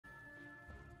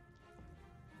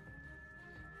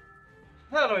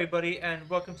Hello everybody and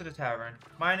welcome to the tavern.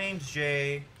 My name's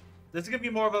Jay. This is gonna be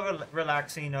more of a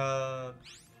relaxing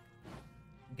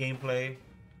gameplay.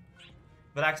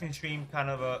 Relaxing stream, kind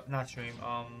of a not stream,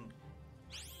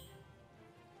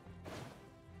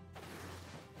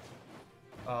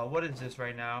 what is this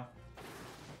right now?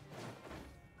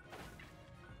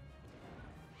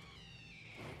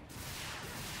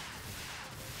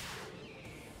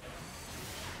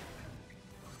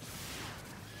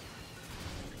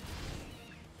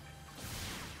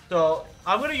 So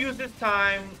I'm gonna use this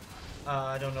time.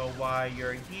 I don't know why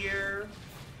you're here.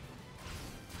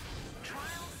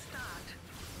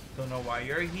 Don't know why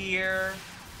you're here.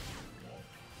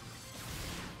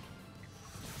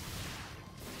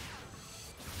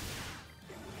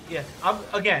 Yeah,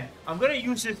 I'm gonna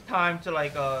use this time to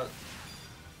like talk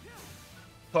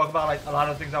about like a lot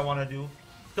of things I want to do.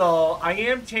 So I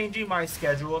am changing my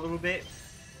schedule a little bit.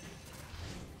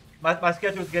 My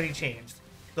schedule is getting changed.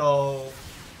 So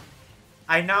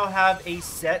I now have a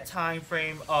set time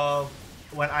frame of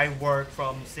when I work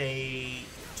from say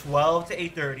 12 to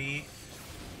 8:30,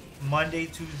 Monday,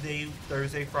 Tuesday,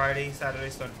 Thursday, Friday, Saturday,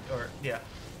 Sunday, or yeah.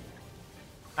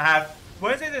 I have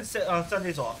Wednesdays and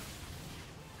Sundays off.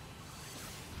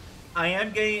 I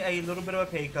am getting a little bit of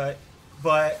a pay cut,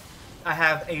 but I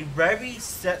have a very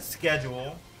set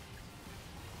schedule.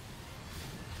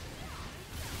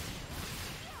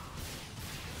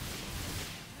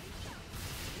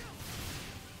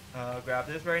 Grab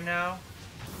this right now.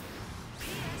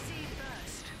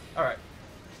 Alright.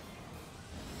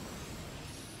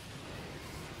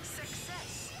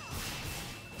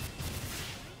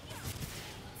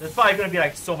 There's probably going to be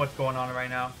like so much going on right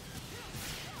now.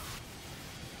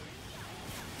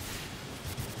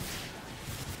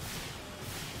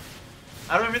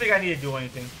 I don't even think I need to do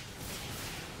anything.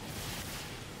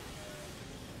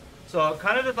 So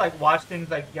kind of just like watch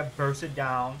things like get bursted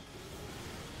down.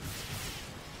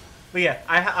 But yeah,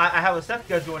 I have a set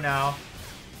schedule now.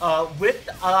 With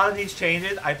a lot of these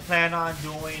changes, I plan on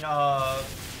doing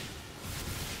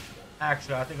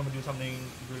actually, I think I'm gonna do something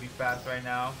really fast right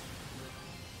now.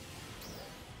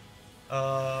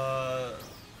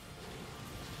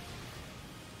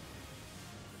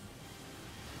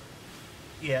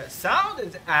 Yeah, sound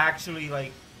is actually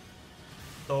like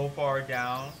so far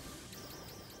down.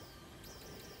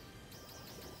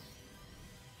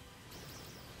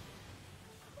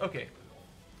 Okay.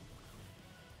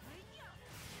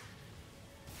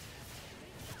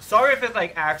 Sorry if it's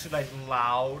like actually like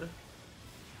loud.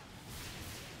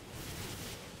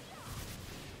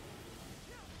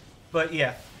 But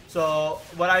yeah, so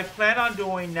what I plan on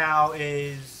doing now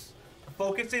is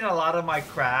focusing a lot of my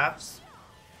crafts.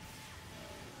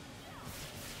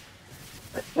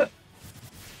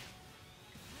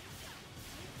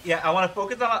 Yeah, I want to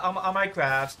focus on my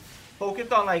crafts.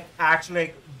 Focus on like actually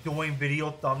like, doing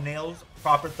video thumbnails,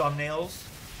 proper thumbnails.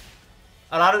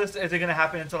 A lot of this isn't gonna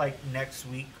happen until like next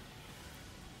week.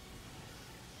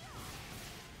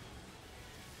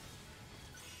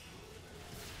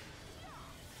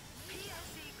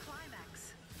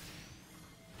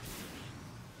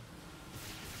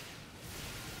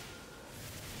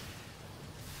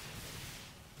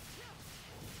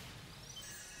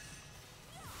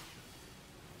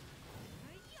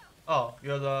 Oh,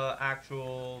 you're the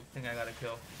actual thing I gotta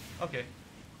kill. Okay.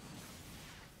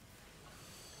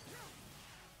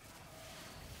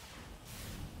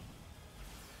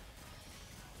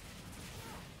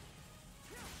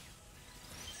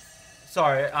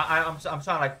 Sorry, I'm trying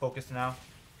to like focus now.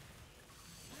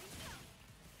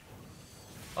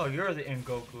 Oh, you're the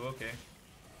Goku. Okay.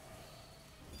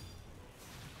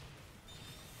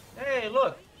 Hey,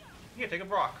 look. Here, take a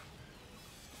Brock.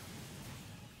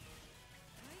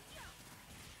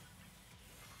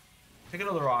 Take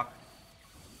another rock.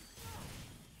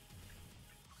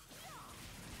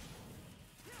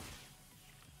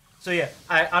 So yeah,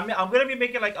 I'm gonna be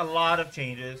making like a lot of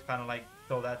changes, kind of like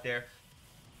throw that there.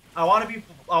 I want to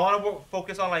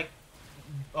focus on like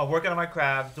working on my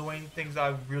craft, doing things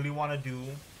I really want to do,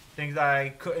 things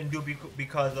I couldn't do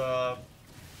because of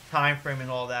time frame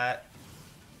and all that.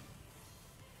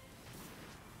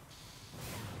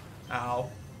 Ow.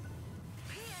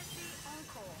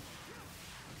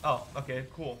 Oh, okay,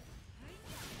 cool.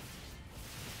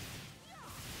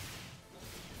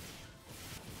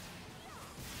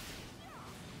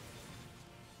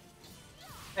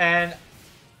 And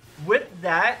with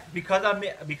that, because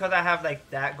I have like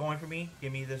that going for me,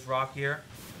 give me this rock here.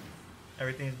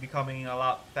 Everything's becoming a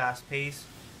lot fast paced.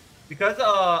 Because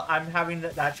I'm having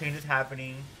that changes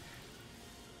happening.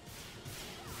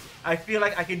 I feel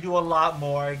like I can do a lot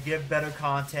more, give better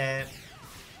content.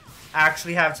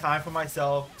 actually have time for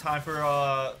myself, time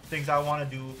for things I want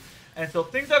to do. And so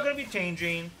things are going to be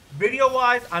changing.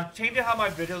 Video-wise, I'm changing how my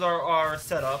videos are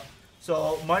set up.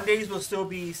 So Mondays will still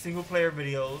be single-player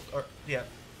videos, or yeah,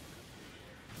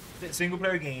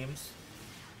 single-player games.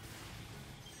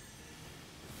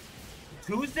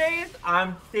 Tuesdays,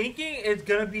 I'm thinking it's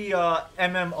going to be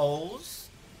MMOs.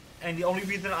 And the only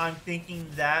reason I'm thinking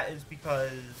that is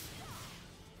because...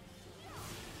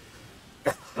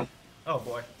 oh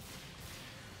boy.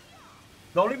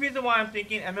 The only reason why I'm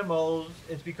thinking MMOs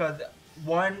is because,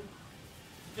 one,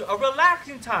 a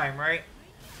relaxing time, right?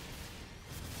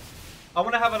 I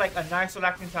want to have a nice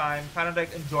relaxing time, kind of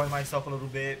like enjoy myself a little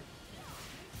bit.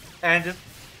 And just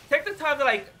take the time to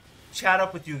like chat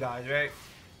up with you guys, right?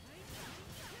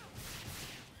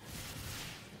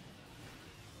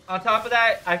 On top of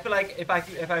that, I feel like if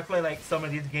I play like some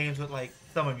of these games with like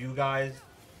some of you guys,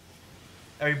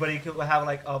 everybody could have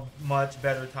like a much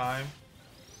better time.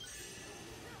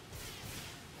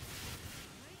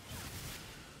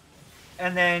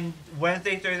 And then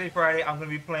Wednesday, Thursday, Friday, I'm gonna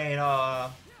be playing.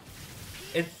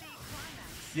 It's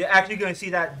you're actually gonna see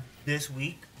that this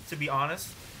week, to be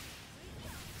honest,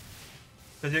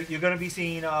 because you're gonna be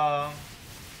seeing.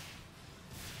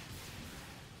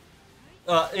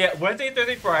 Yeah, Wednesday,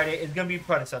 Thursday, Friday is gonna be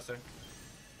Predecessor,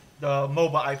 the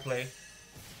MOBA I play.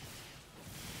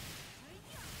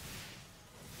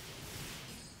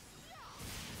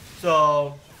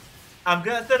 So I'm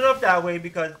gonna set it up that way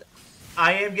because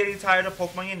I am getting tired of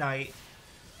Pokemon Unite.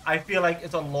 I feel like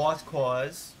it's a lost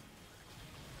cause.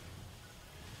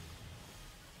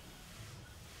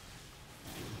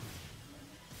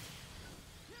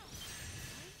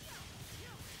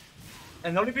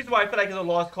 And the only reason why I feel like it's a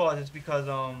lost cause is because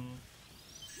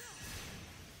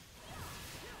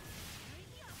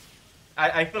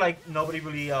I feel like nobody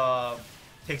really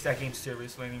takes that game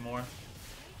seriously anymore.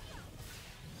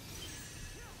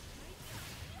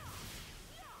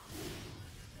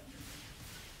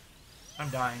 I'm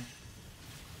dying.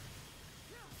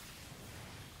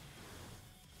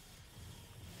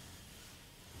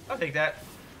 I'll take that.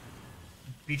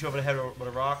 Beat you over the head with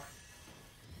a rock.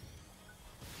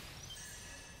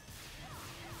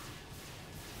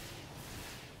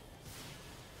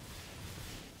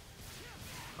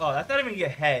 Oh, that's not even your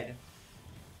head.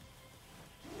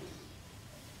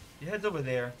 Your head's over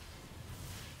there.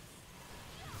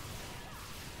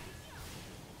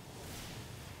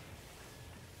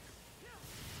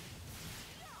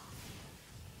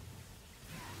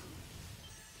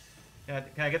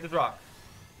 Can I get this rock?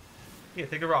 Here,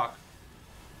 take a rock.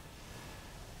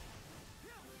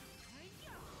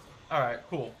 Alright,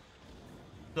 cool.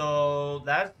 So,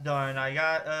 that's done. I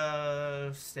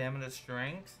got, stamina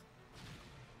strength.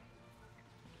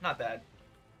 Not bad.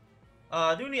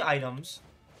 Doing the items.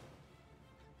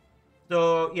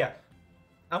 So, yeah.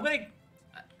 I'm gonna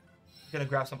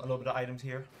grab a little bit of items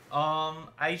here.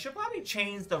 I should probably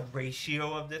change the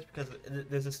ratio of this because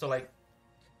this is still like,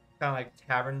 kind of like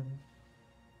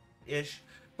tavern-ish.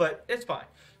 But it's fine.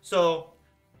 So,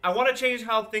 I want to change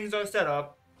how things are set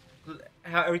up.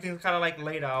 How everything's kind of like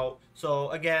laid out. So,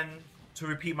 again, to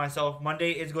repeat myself,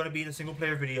 Monday is going to be the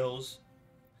single-player videos,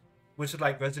 which is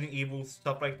like Resident Evil,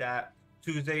 stuff like that.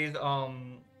 Tuesdays,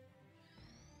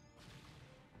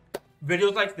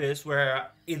 videos like this where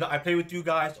either I play with you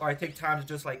guys or I take time to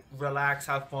just like relax,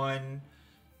 have fun,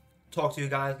 talk to you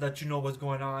guys, let you know what's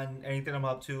going on, anything I'm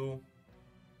up to.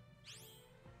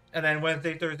 And then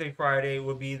Wednesday, Thursday, Friday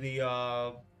will be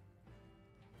the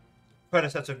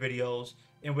predecessor videos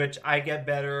in which I get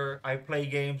better, I play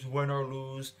games, win or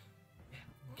lose,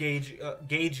 gauge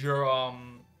your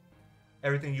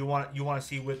everything you want to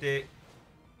see with it,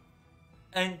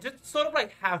 and just sort of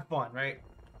like have fun, right?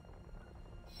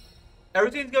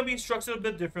 Everything's gonna be structured a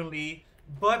bit differently,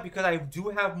 but because I do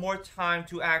have more time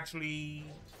to actually,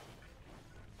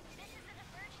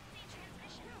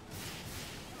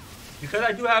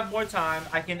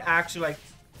 I can actually like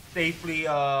safely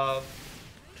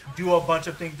do a bunch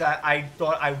of things that I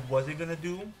thought I wasn't gonna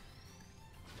do.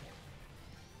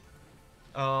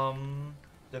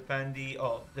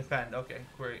 Defend. Okay,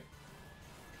 great.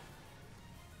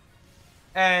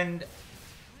 And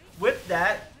with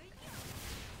that,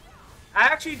 I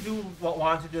actually do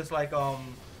want to just like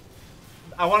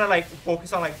I want to like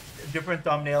focus on like different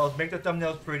thumbnails, make the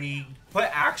thumbnails pretty, put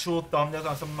actual thumbnails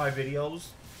on some of my videos.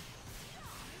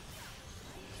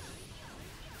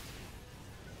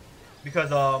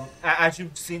 Because as you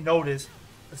notice,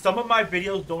 some of my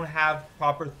videos don't have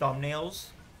proper thumbnails.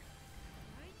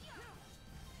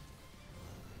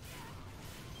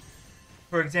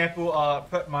 For example,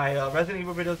 my Resident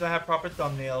Evil videos don't have proper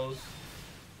thumbnails.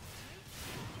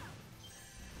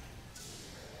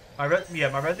 my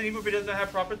Resident Evil video doesn't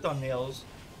have proper thumbnails.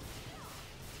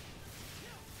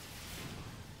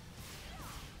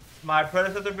 My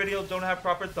predecessor videos don't have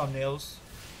proper thumbnails.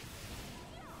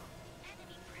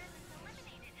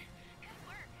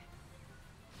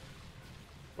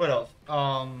 What else?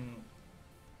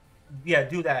 Yeah,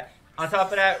 do that. On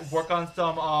top of that, work on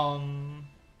some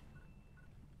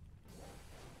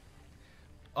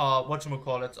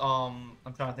whatchamacallit,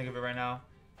 I'm trying to think of it right now.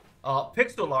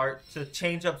 Pixel art to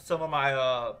change up some of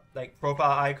my like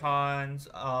profile icons,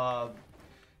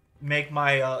 make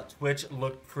my Twitch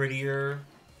look prettier.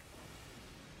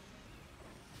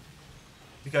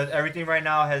 Because everything right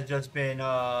now has just been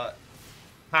kind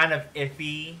of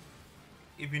iffy,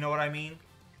 if you know what I mean.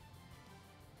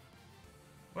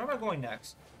 Where am I going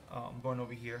next? Oh, I'm going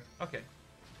over here. Okay.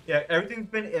 Yeah, everything's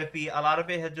been iffy. A lot of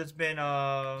it has just been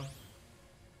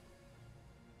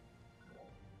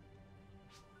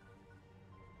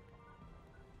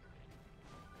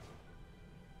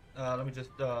let me just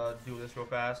do this real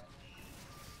fast.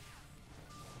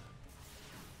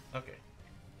 Okay.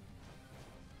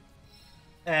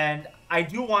 And I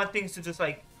do want things to just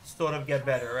like sort of get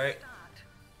better, right?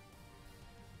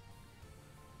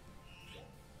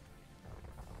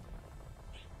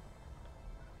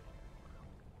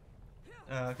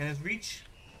 Can this reach?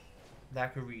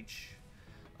 That could reach.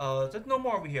 There's no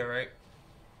more over here, right?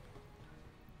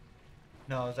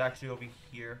 No, it's actually over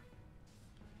here.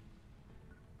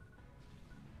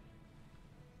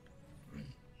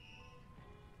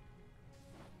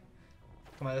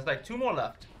 Come on, there's like 2 more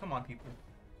left. Come on, people.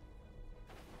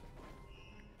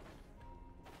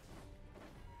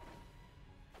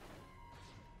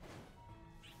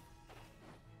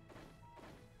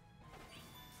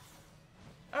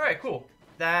 Alright, cool.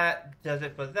 That does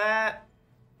it for that.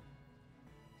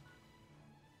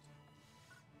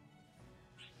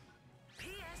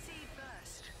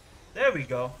 There we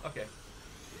go. Okay.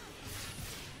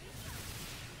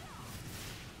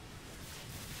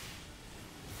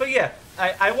 But yeah,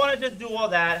 I wanted to do all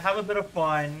that, have a bit of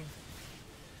fun,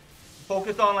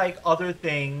 focus on like other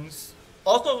things.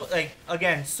 Also, like,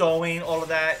 again, sewing, all of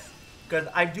that. Because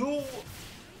I do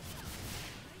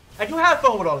have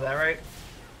fun with all of that, right?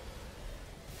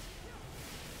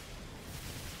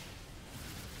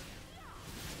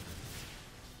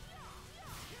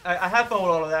 I have fun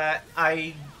with all of that.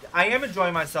 I am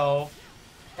enjoying myself,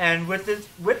 and with this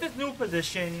new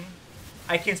position,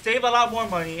 I can save a lot more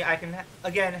money. I can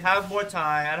again have more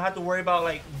time. I don't have to worry about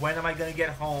like when am I gonna get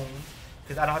home,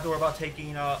 because I don't have to worry about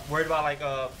taking worried about like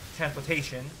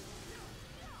transportation.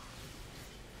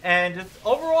 And just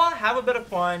overall have a bit of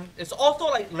fun. It's also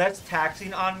like less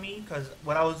taxing on me, because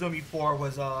what I was doing before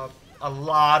was a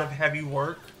lot of heavy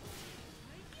work.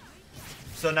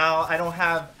 So now I don't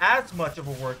have as much of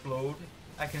a workload.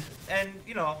 I can, and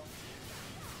you know,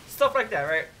 stuff like that,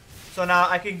 right? So now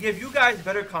I can give you guys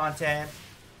better content,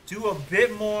 do a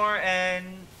bit more, and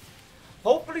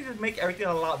hopefully just make everything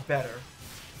a lot better.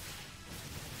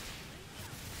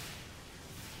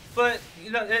 But,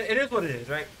 you know, it is what it is,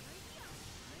 right?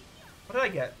 What did I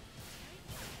get?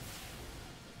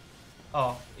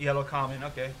 Oh, yellow common,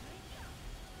 okay.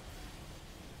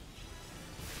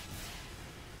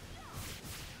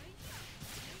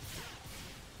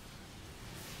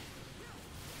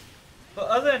 But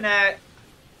other than that,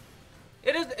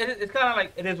 it's kind of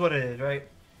like, it is what it is, right?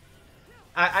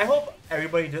 I hope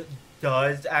everybody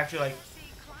does actually,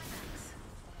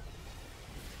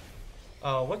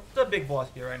 like... what's the big boss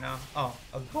here right now? Oh,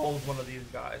 a gold one of these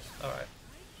guys. Alright.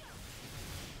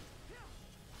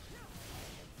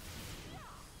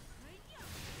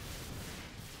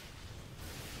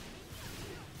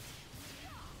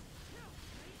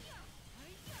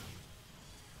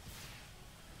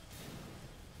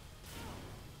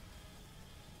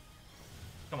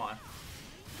 Come on.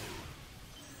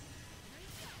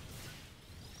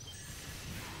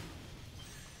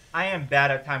 I am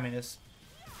bad at timing this.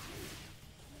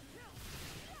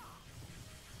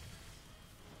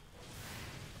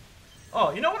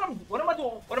 Oh, you know what am I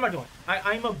doing? What am I doing?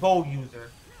 I'm a bow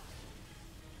user.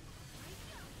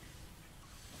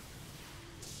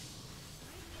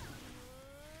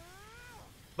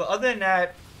 But other than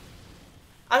that,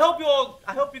 I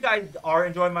hope you guys are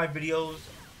enjoying my videos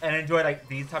and enjoy like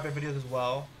these type of videos as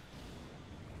well.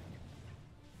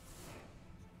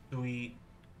 Sweet.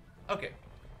 Okay.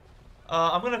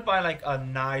 I'm gonna find like a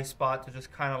nice spot to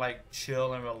just kind of like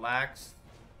chill and relax,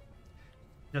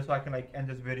 just so I can like end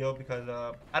this video, because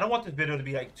I don't want this video to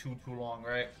be like too long,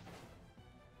 right?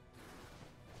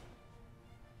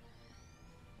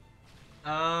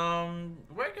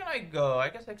 Where can I go? I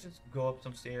guess I can just go up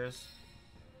some stairs.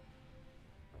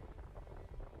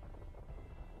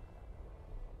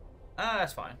 Ah,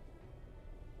 that's fine.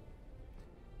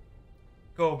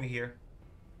 Go over here.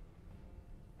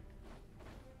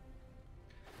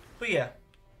 But yeah,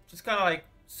 just kind of like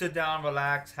sit down,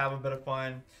 relax, have a bit of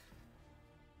fun.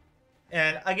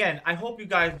 And again, I hope you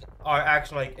guys are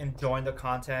actually like enjoying the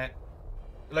content.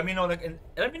 Let me know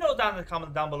let me know down in the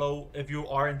comments down below if you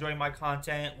are enjoying my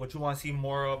content, what you want to see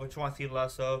more of, what you want to see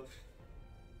less of,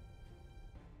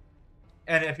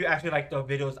 and if you actually like the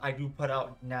videos I do put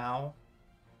out now.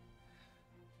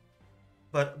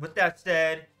 But with that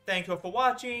said, thank you for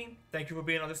watching. Thank you for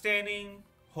being understanding.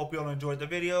 Hope you all enjoyed the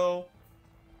video.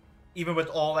 Even with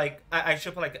all like, I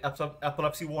should put like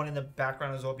epilepsy warning in the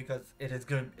background as well because it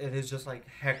is just like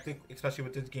hectic, especially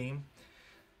with this game.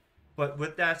 But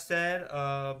with that said,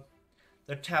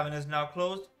 the tavern is now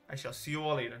closed. I shall see you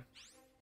all later.